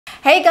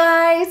Hey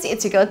guys,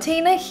 it's your girl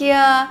Tina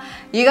here.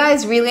 You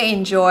guys really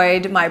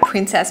enjoyed my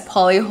Princess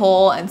Polly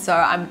haul, and so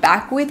I'm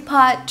back with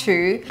part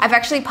 2. I've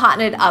actually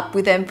partnered up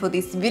with them for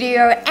this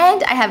video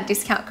and I have a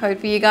discount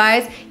code for you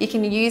guys. You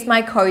can use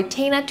my code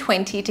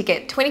TINA20 to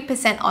get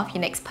 20% off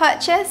your next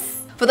purchase.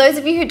 For those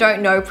of you who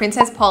don't know,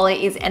 Princess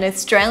Polly is an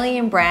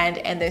Australian brand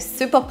and they're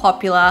super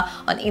popular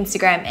on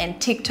Instagram and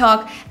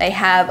TikTok. They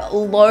have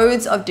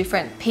loads of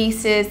different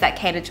pieces that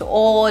cater to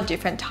all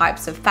different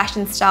types of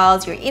fashion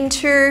styles you're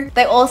into.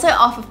 They also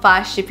offer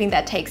fast shipping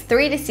that takes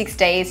 3 to 6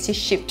 days to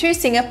ship to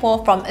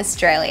Singapore from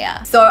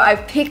Australia. So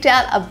I've picked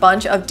out a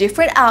bunch of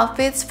different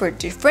outfits for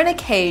different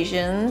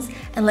occasions,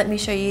 and let me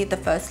show you the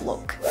first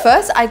look.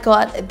 First, I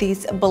got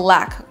this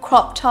black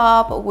crop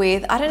top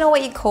with, I don't know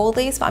what you call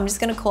these, but I'm just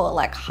gonna call it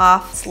like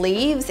half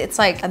sleeves. It's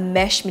like a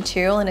mesh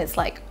material and it's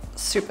like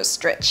super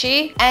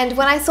stretchy. And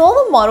when I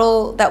saw the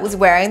model that was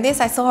wearing this,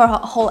 I saw her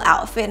whole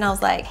outfit and I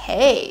was like,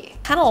 hey,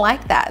 kind of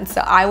like that. And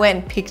so I went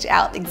and picked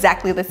out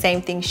exactly the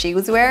same thing she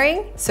was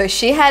wearing. So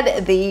she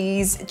had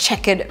these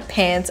checkered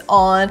pants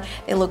on.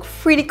 They look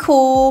pretty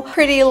cool,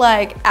 pretty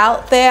like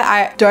out there.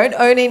 I don't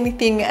own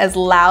anything as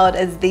loud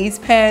as these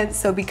pants,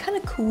 so it'd be kind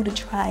of cool to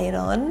try it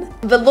on.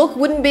 The look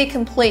wouldn't be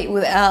complete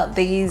without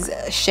these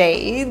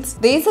shades.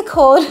 These are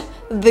called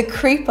the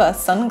Creeper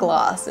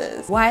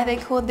sunglasses. Why are they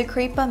called the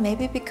Creeper?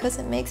 Maybe because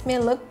it makes me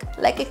look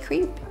like a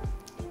creep.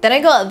 Then I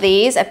got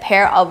these, a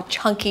pair of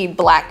chunky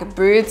black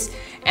boots,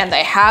 and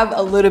they have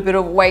a little bit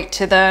of weight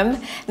to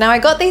them. Now I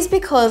got these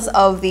because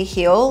of the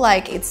heel,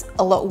 like it's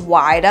a lot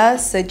wider,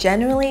 so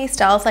generally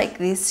styles like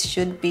this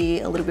should be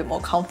a little bit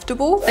more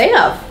comfortable. They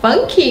are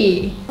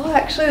funky. Oh,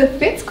 actually the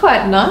fit's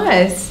quite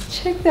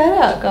nice. Check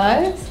that out,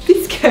 guys.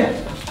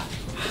 Biscuit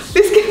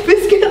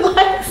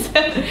likes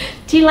it.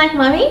 Do you like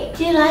mommy?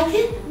 Do you like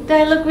it? Do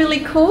I look really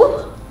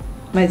cool?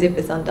 My zip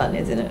is undone,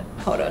 isn't it?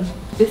 Hold on.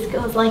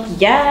 Biscuit was like,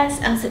 yes,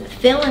 I was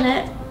feeling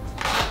it.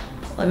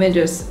 Let me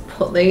just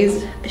put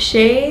these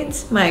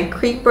shades, my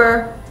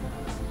Creeper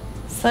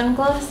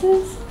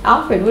sunglasses.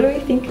 Alfred, what do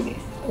you think of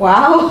this?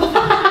 Wow.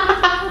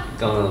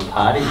 Going to a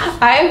party?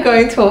 I am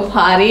going to a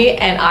party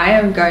and I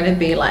am going to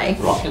be like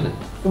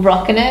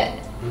rocking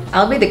it.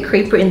 I'll be the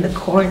creeper in the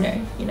corner,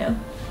 you know,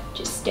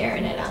 just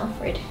staring at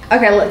Alfred.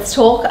 Okay, let's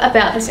talk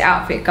about this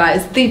outfit,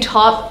 guys. The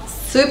top,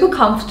 super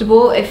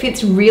comfortable. It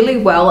fits really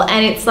well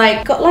and it's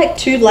like got like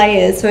 2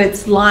 layers, so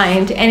it's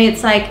lined and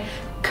it's like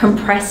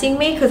compressing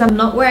me because I'm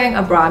not wearing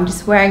a bra, I'm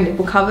just wearing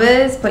nipple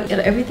covers, but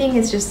everything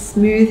is just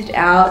smoothed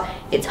out.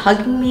 It's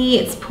hugging me,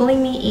 it's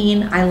pulling me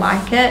in. I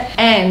like it.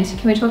 And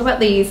can we talk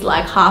about these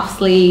like half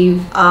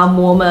sleeve arm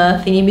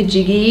warmer thingy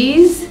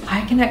majiggies?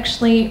 I can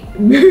actually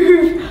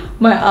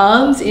move my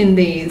arms in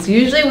these.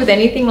 Usually with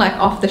anything like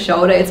off the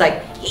shoulder, it's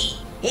like,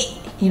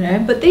 you know,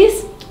 but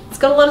this, it's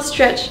got a lot of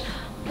stretch,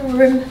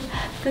 room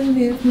for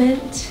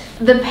movement.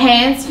 The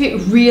pants fit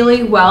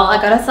really well.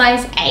 I got a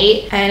size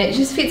 8 and it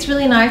just fits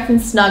really nice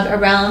and snug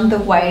around the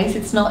waist.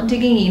 It's not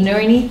digging in or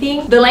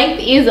anything. The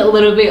length is a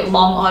little bit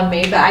long on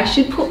me, but I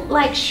should put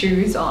like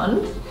shoes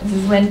on. This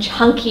is when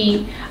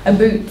chunky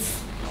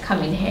boots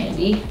come in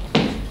handy.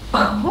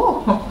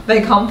 Oh,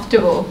 they're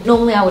comfortable.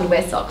 Normally I would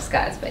wear socks,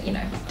 guys, but you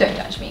know, don't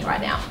judge me right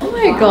now. Oh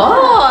my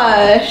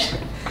gosh,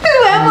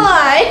 who am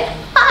I?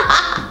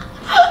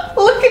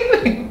 Look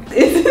at me.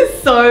 This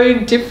is so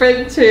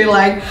different to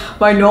like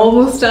my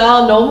normal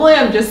style. Normally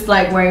I'm just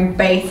like wearing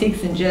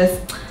basics and just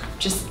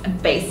a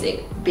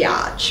basic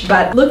biatch.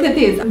 But look at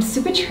this, I'm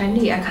super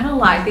trendy. I kind of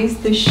like these.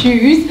 The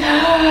shoes,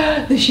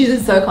 the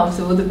shoes are so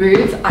comfortable. The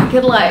boots, I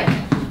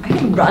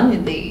can run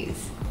in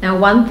these. Now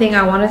one thing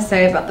I want to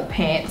say about the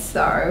pants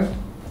though,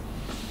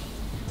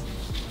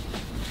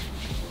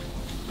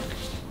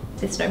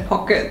 there's no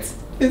pockets.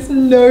 There's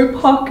no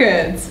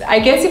pockets. I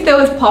guess if there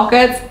was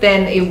pockets,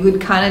 then it would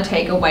kind of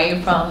take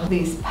away from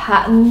this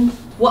pattern.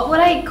 What would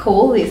I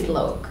call this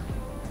look?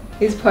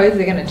 These poses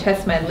are gonna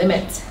test my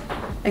limits.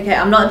 Okay,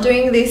 I'm not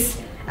doing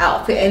this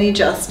outfit any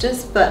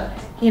justice, but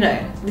you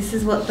know, this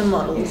is what the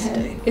models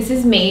do. This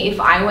is me if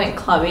I went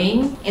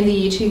clubbing in the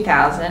year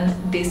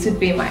 2000, this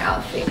would be my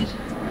outfit.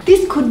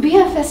 This could be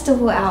a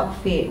festival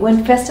outfit.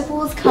 When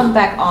festivals come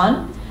back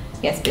on,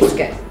 yes,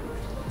 Biscuit.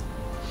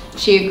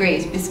 She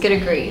agrees, Biscuit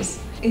agrees.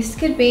 This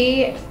could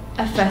be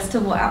a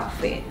festival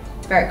outfit.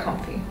 It's very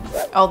comfy.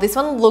 Oh, this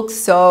one looks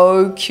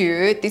so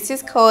cute. This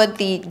is called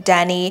the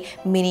Danny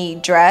mini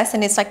dress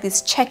and it's like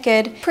this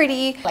checkered,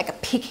 pretty, like a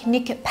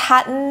picnic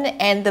pattern,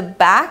 and the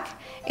back,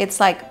 it's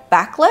like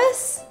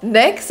backless.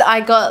 Next,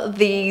 I got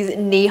these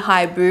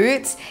knee-high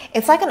boots.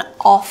 It's like an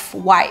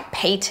off-white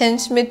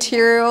patent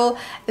material,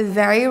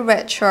 very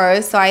retro.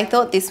 So I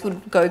thought this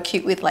would go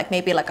cute with like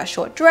maybe like a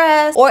short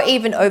dress or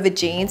even over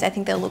jeans. I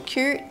think they'll look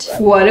cute.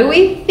 What do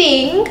we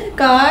think,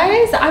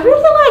 guys? I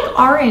really like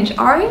orange.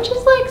 Orange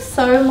is like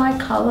so my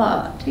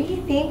color. Do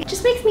you think? It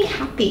just makes me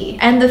happy.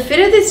 And the fit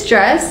of this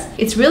dress,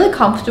 it's really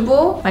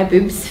comfortable. My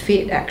boobs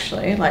fit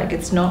actually, like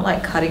it's not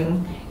like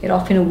cutting it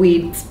off in a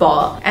weird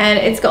spot. And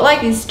it's got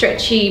like these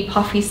stretchy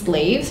puffy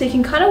sleeves, so you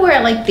can kind of wear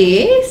it like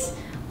this,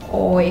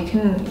 or you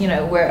can, you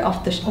know, wear it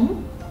off the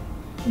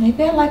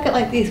Maybe I like it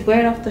like this, wear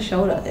it off the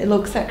shoulder. It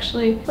looks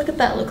actually, look at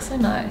that, it looks so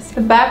nice.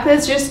 The back,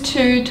 there's just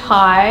 2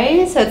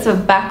 ties, so it's a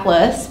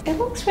backless. It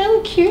looks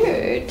really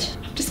cute.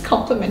 Just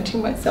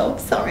complimenting myself,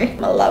 sorry.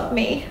 I love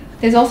me.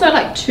 There's also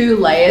like 2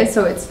 layers,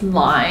 so it's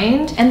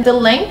lined. And the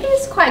length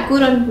is quite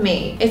good on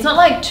me. It's not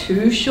like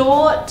too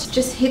short,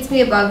 just hits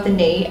me above the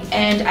knee.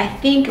 And I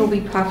think it'll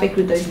be perfect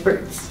with those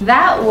boots.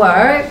 That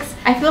works.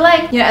 I feel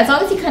like, you know, as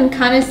long as you can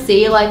kind of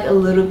see like a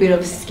little bit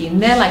of skin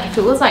there, like if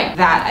it was like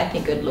that, I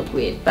think it'd look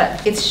weird.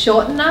 But it's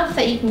short enough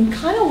that you can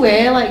kind of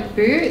wear like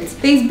boots.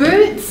 These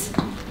boots,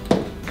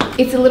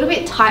 it's a little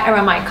bit tight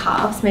around my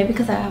calves, maybe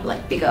because I have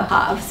like bigger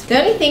calves. The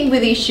only thing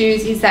with these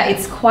shoes is that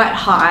it's quite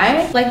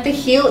high. Like the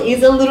heel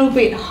is a little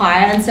bit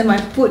higher, and so my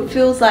foot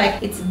feels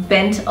like it's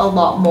bent a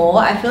lot more.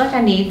 I feel like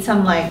I need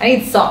some I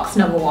need socks,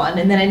 number 1,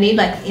 and then I need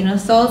like inner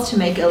soles to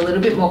make it a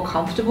little bit more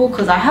comfortable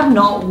because I have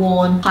not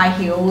worn high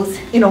heels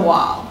in a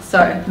while.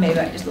 So maybe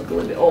I just look a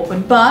little bit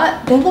awkward,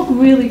 but they look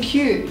really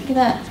cute. Look at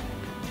that.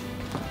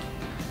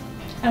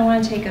 I don't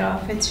want to take it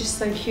off. It's just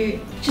so cute.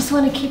 Just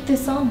want to keep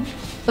this on.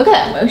 Look at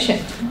that motion.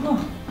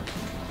 Oh.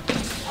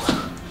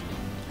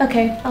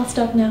 Okay, I'll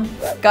stop now.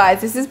 Guys,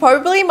 this is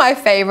probably my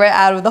favorite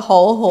out of the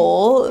whole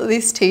haul.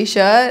 This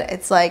t-shirt,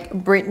 it's like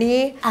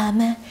Britney,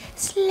 I'm a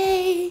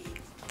slave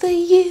for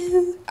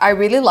you. I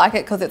really like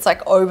it because it's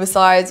like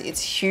oversized,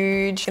 it's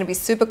huge, it's gonna be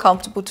super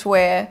comfortable to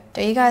wear.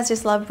 Don't you guys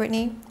just love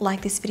Britney?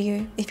 Like this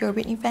video if you're a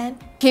Britney fan.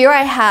 Here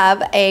I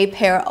have a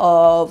pair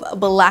of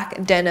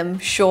black denim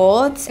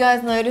shorts. You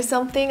guys notice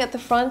something at the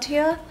front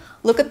here?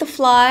 Look at the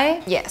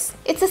fly. Yes,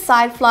 it's a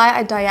side fly,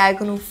 a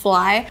diagonal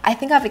fly. I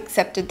think I've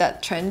accepted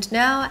that trend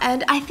now,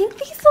 and I think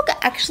these look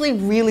actually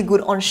really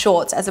good on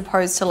shorts as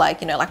opposed to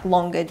like, you know, like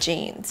longer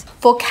jeans.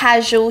 For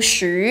casual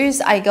shoes,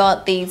 I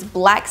got these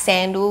black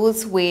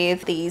sandals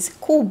with these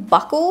cool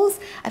buckles.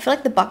 I feel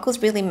like the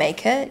buckles really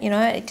make it, you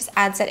know, it just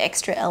adds that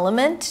extra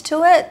element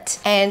to it.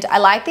 And I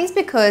like these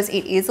because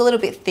it is a little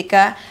bit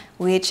thicker,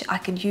 which I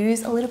could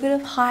use a little bit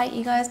of height.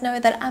 You guys know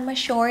that I'm a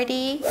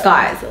shorty.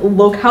 Guys,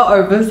 look how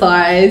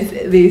oversized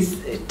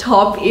this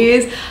top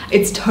is.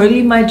 It's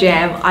totally my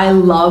jam. I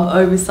love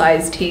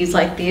oversized tees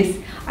like this.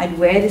 I'd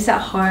wear this at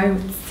home,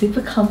 it's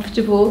super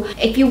comfortable.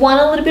 If you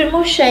want a little bit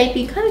more shape,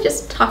 you kind of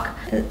just tuck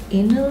it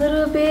in a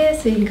little bit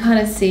so you can kind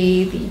of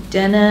see the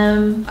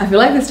denim. I feel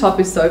like this top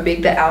is so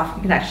big that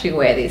Alfie can actually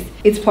wear this.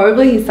 It's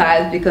probably his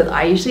size because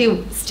I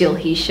usually steal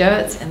his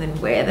shirts and then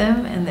wear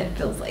them, and then it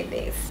feels like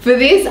this. For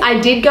this, I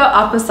did go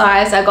up a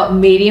size. I got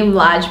medium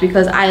large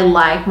because I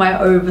like my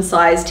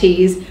oversized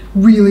tees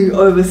really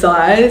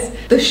oversized.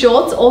 The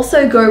shorts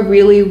also go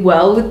really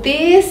well with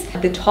this.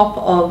 The top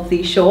of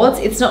the shorts,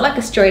 it's not like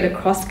a straight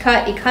across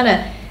cut. It kind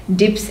of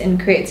dips and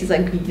creates this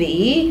like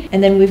V,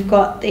 and then we've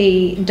got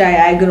the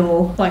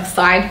diagonal like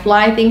side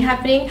fly thing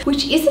happening,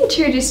 which isn't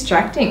too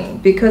distracting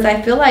because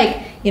I feel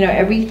like, you know,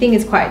 everything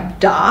is quite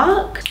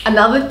dark.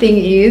 Another thing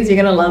is,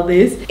 you're gonna love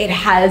this, it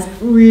has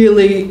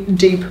really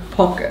deep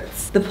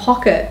pockets. The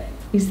pocket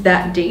is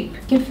that deep.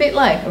 You can fit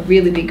like a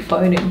really big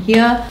phone in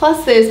here.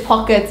 Plus there's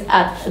pockets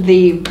at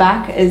the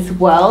back as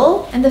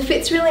well. And the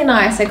fit's really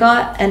nice. I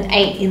got an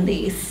 8 in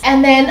these.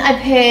 And then I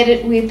paired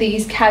it with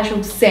these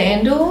casual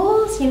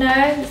sandals. You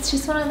know, it's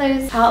just one of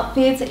those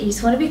outfits that you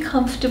just want to be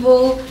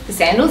comfortable. The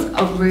sandals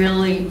are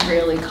really,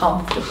 really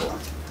comfortable.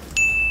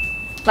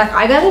 Like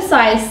I got a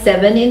size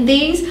 7 in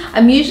these.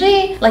 I'm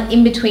usually like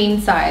in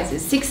between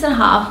sizes,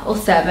 6.5 or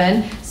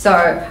 7. So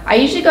I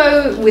usually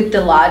go with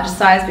the larger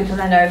size because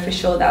I know for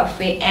sure they'll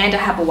fit, and I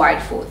have a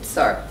wide foot.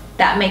 So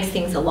that makes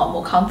things a lot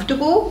more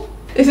comfortable.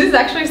 This is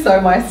actually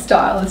so my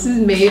style. This is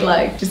me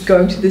like just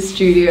going to the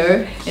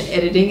studio and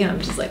editing, and I'm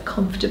just like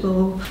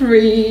comfortable,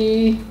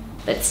 free,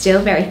 but still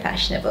very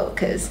fashionable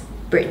because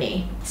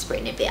Britney, it's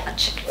Britney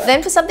bitch.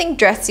 Then for something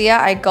dressier,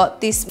 I got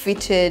this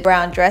fitted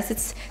brown dress.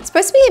 It's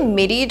supposed to be a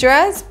midi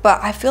dress, but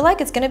I feel like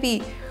it's gonna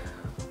be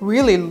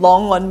really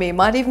long on me. It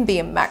might even be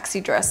a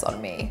maxi dress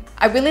on me.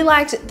 I really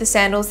liked the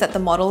sandals that the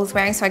model is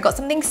wearing, so I got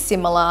something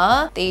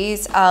similar.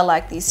 These are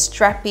like these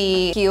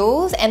strappy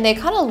heels, and they're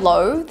kind of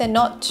low. They're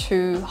not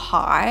too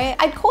high.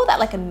 I'd call that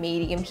like a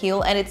medium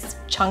heel, and it's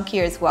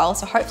chunkier as well.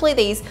 So hopefully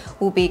these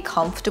will be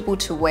comfortable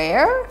to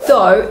wear.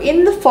 So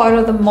in the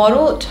photo, the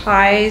model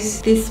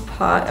ties this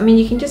part. I mean,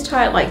 you can just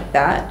tie it like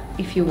that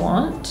if you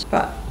want,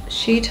 but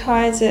she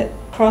ties it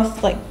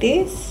across like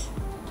this.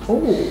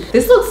 Ooh,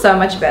 this looks so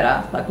much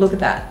better. Like, look at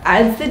that.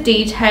 Adds the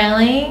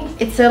detailing.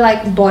 It's a like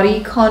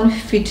bodycon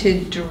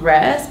fitted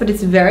dress, but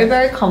it's very,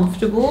 very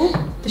comfortable.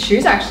 The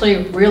shoes are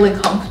actually really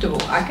comfortable.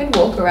 I can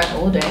walk around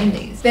all day in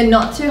these. They're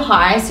not too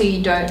high, so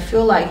you don't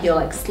feel like you're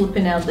like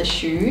slipping out of the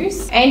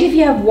shoes. And if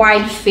you have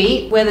wide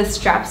feet where the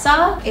straps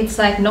are, it's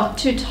like not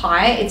too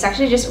tight. It's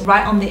actually just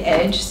right on the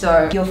edge,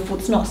 so your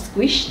foot's not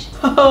squished.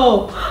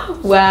 Oh,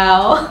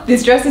 wow.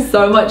 This dress is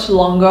so much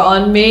longer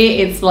on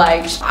me. It's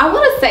like, I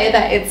want to say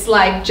that it's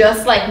like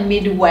just like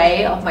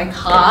midway of my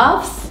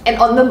calves. And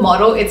on the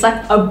model, it's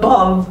like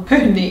above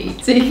her knee.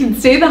 So you can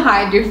see the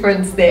height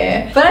difference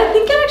there. But I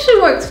think it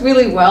actually works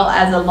really well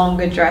as a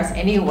longer dress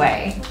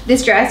anyway.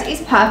 This dress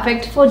is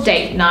perfect for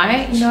date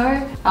night, you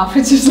know?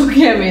 Alfred's just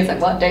looking at me, he's like,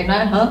 what, date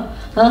night, huh?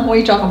 Huh? What are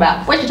you talking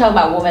about? What are you talking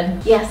about,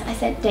 woman? Yes, I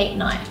said date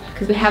night,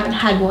 because we haven't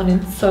had one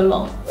in so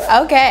long.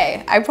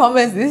 Okay, I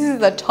promise this is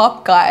the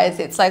top, guys.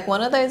 It's like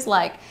one of those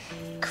like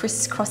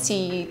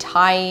crisscrossy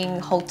tying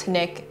halter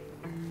neck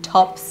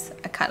tops.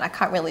 I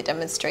can't really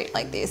demonstrate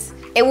like this.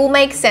 It will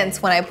make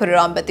sense when I put it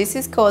on, but this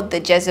is called the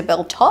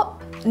Jezebel top.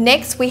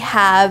 Next we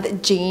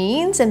have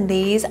jeans, and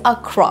these are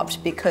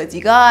cropped because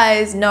you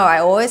guys know I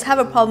always have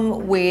a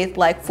problem with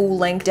like full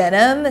length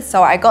denim.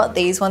 So I got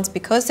these ones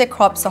because they're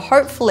cropped, so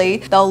hopefully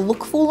they'll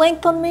look full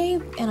length on me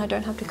and I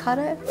don't have to cut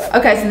it.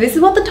 Okay, so this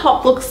is what the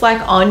top looks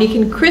like on. You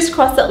can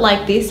crisscross it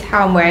like this,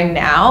 how I'm wearing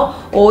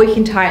now, or you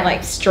can tie it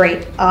like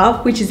straight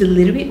up, which is a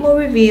little bit more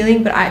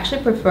revealing, but I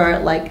actually prefer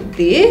it like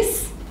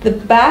this. The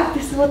back,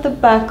 this is what the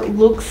back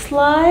looks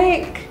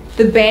like.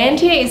 The band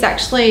here is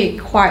actually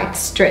quite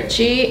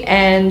stretchy,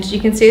 and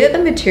you can see that the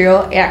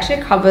material, it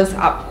actually covers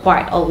up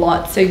quite a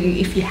lot. So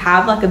if you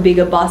have like a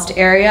bigger bust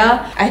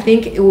area, I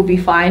think it will be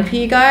fine for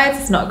you guys.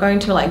 It's not going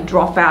to like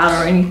drop out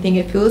or anything.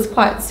 It feels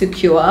quite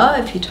secure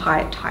if you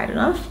tie it tight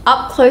enough.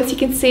 Up close, you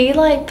can see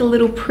like the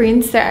little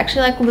prints. They're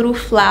actually like little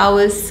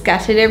flowers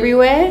scattered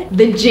everywhere.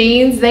 The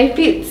jeans, they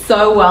fit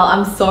so well.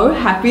 I'm so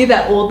happy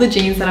that all the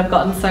jeans that I've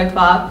gotten so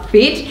far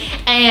fit,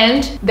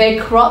 and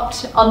they're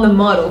cropped on the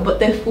model, but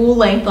they're full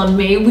length on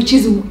me, which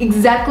is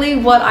exactly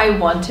what I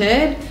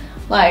wanted.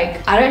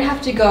 Like, I don't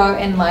have to go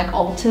and like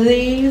alter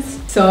these.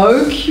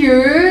 So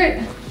cute.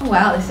 Oh,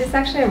 wow, this is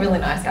actually a really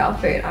nice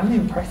outfit. I'm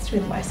impressed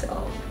with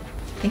myself.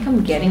 I think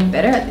I'm getting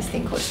better at this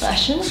thing called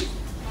fashion.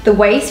 The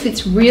waist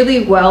fits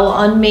really well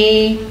on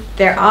me.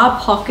 There are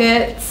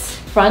pockets,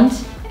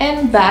 front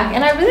and back,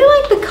 and I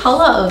really like the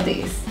color of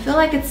this. I feel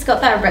like it's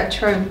got that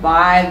retro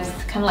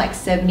vibes, kind of like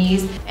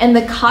 70s. And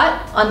the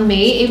cut on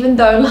me, even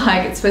though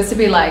like it's supposed to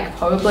be like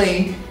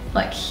probably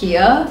like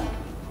here,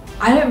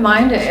 I don't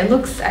mind it. It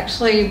looks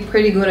actually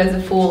pretty good as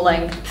a full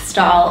length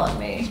style on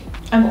me.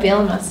 I'm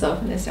feeling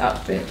myself in this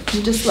outfit.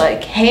 I'm just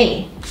like,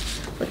 hey,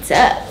 what's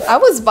up? I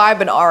was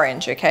vibing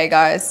orange, okay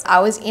guys? I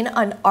was in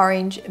an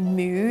orange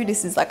mood.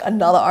 This is like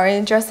another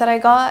orange dress that I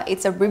got.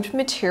 It's a ribbed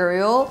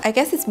material. I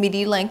guess it's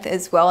midi length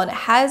as well, and it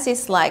has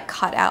this like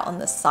cut out on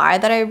the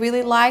side that I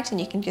really liked,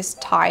 and you can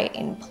just tie it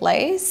in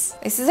place.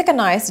 This is like a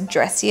nice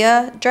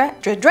dressier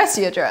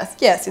dress.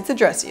 Yes, it's a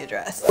dressier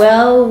dress.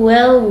 Well,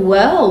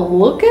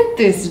 look at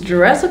this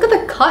dress. Look at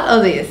the cut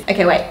of this.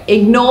 Okay, wait,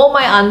 ignore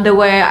my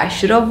underwear. I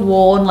should have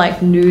worn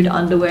like nude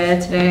underwear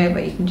today,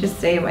 but you can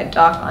just see my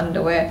dark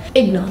underwear.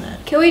 Ignore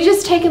that. Can we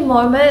just take a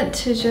moment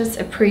to just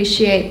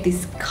appreciate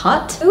this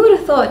cut? Who would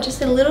have thought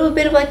just a little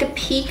bit of like a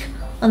peak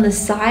on the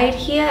side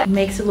here? It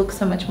makes it look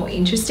so much more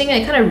interesting,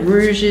 and it kind of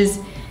rouges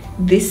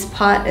this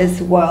part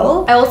as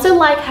well. I also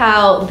like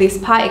how this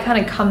part, it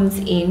kind of comes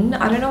in.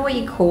 I don't know what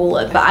you call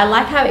it, but I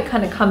like how it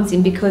kind of comes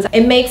in because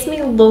it makes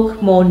me look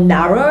more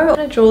narrow. It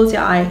kind of draws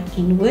your eye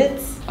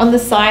inwards. On the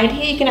side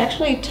here, you can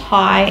actually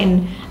tie,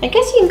 and I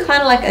guess you can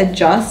kind of like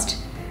adjust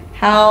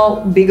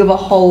how big of a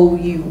hole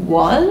you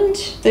want.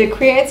 So it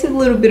creates a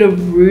little bit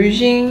of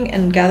rouging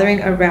and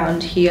gathering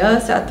around here.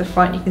 So at the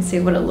front, you can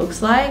see what it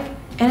looks like.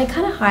 And it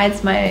kind of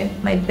hides my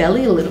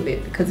belly a little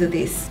bit because of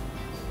this.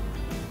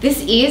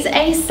 This is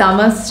a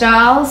summer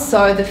style,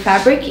 so the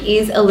fabric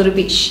is a little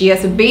bit sheer,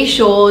 so be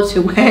sure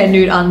to wear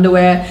nude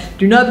underwear.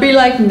 Do not be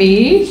like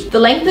me. The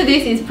length of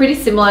this is pretty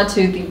similar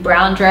to the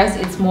brown dress.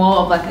 It's more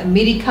of like a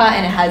midi cut,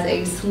 and it has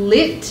a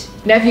slit.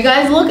 Now, if you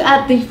guys look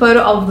at the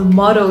photo of the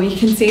model, you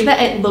can see that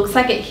it looks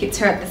like it hits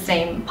her at the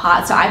same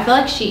part. So I feel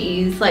like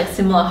she is like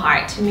similar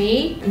height to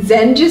me.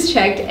 Zen just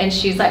checked and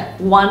she's like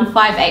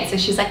 158, so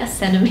she's like a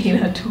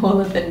centimeter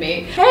taller than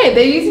me. Hey,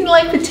 they're using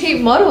like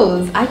petite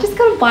models. I just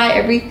gotta buy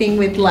everything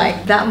with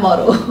like that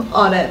model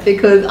on it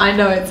because I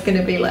know it's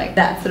gonna be like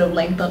that sort of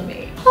length on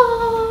me.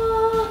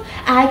 Oh,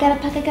 I got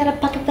a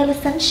pocket full of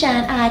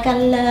sunshine. I got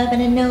love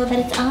and I know that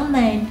it's all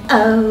mine.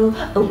 Oh,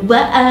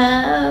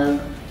 whoa.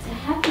 It's a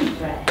happy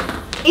dress.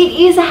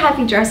 It is a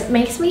happy dress. It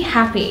makes me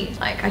happy.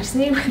 Like, I just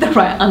need to wear the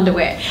right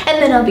underwear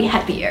and then I'll be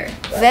happier.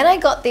 Then I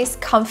got this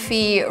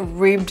comfy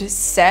ribbed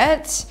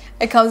set.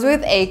 It comes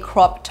with a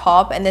crop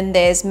top and then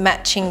there's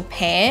matching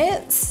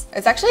pants.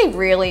 It's actually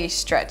really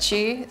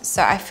stretchy,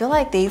 so I feel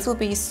like these will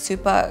be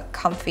super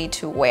comfy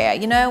to wear.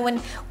 You know,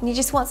 when you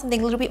just want something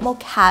a little bit more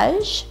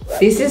cash.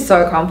 This is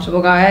so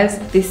comfortable, guys.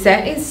 This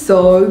set is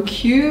so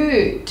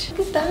cute.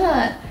 Look at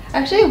that. I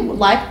actually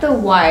like the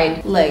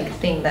wide leg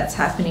thing that's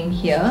happening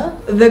here.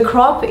 The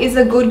crop is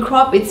a good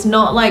crop. It's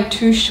not like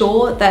too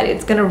short that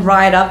it's gonna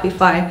ride up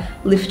if I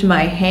lift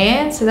my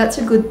hand, so that's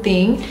a good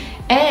thing.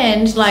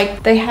 And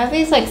like they have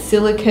these like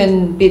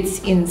silicone bits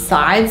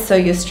inside, so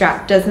your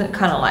strap doesn't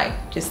kind of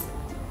like just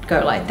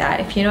go like that,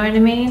 if you know what I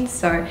mean.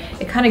 So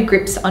it kind of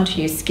grips onto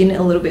your skin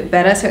a little bit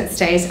better so it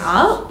stays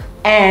up.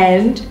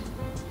 And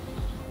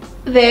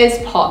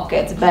there's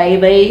pockets,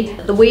 baby.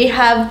 We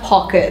have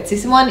pockets.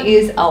 This one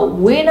is a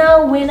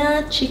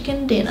winner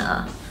chicken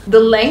dinner. The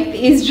length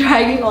is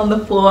dragging on the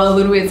floor a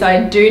little bit, so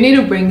I do need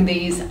to bring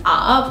these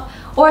up.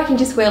 Or I can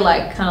just wear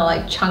like kind of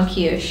like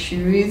chunkier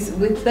shoes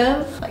with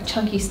them, like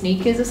chunky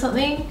sneakers or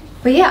something.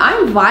 But yeah,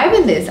 I'm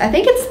vibing this. I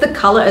think it's the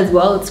color as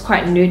well. It's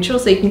quite neutral,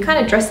 so you can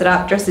kind of dress it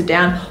up, dress it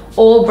down,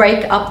 or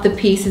break up the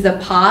pieces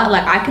apart.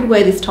 Like I could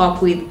wear this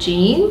top with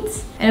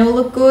jeans and it will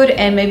look good.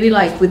 And maybe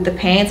like with the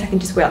pants, I can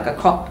just wear like a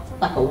crop,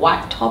 like a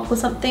white top or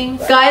something.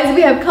 Guys,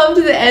 we have come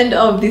to the end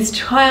of this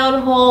try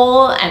on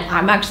haul and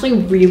I'm actually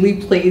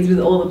really pleased with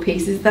all the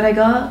pieces that I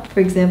got. For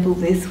example,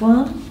 this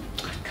one.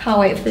 Can't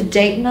wait for the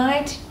date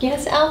night.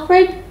 Yes,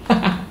 Alfred?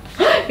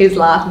 He's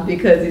laughing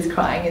because he's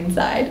crying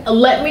inside.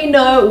 Let me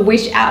know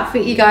which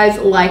outfit you guys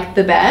like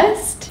the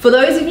best. For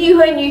those of you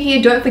who are new here,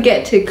 don't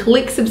forget to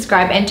click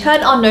subscribe and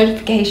turn on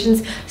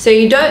notifications so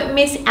you don't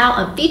miss out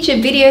on future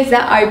videos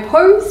that I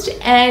post,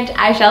 and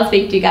I shall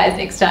speak to you guys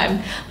next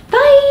time.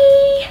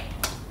 Bye!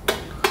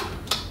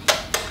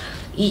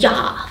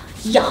 Yeah,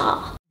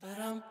 yeah.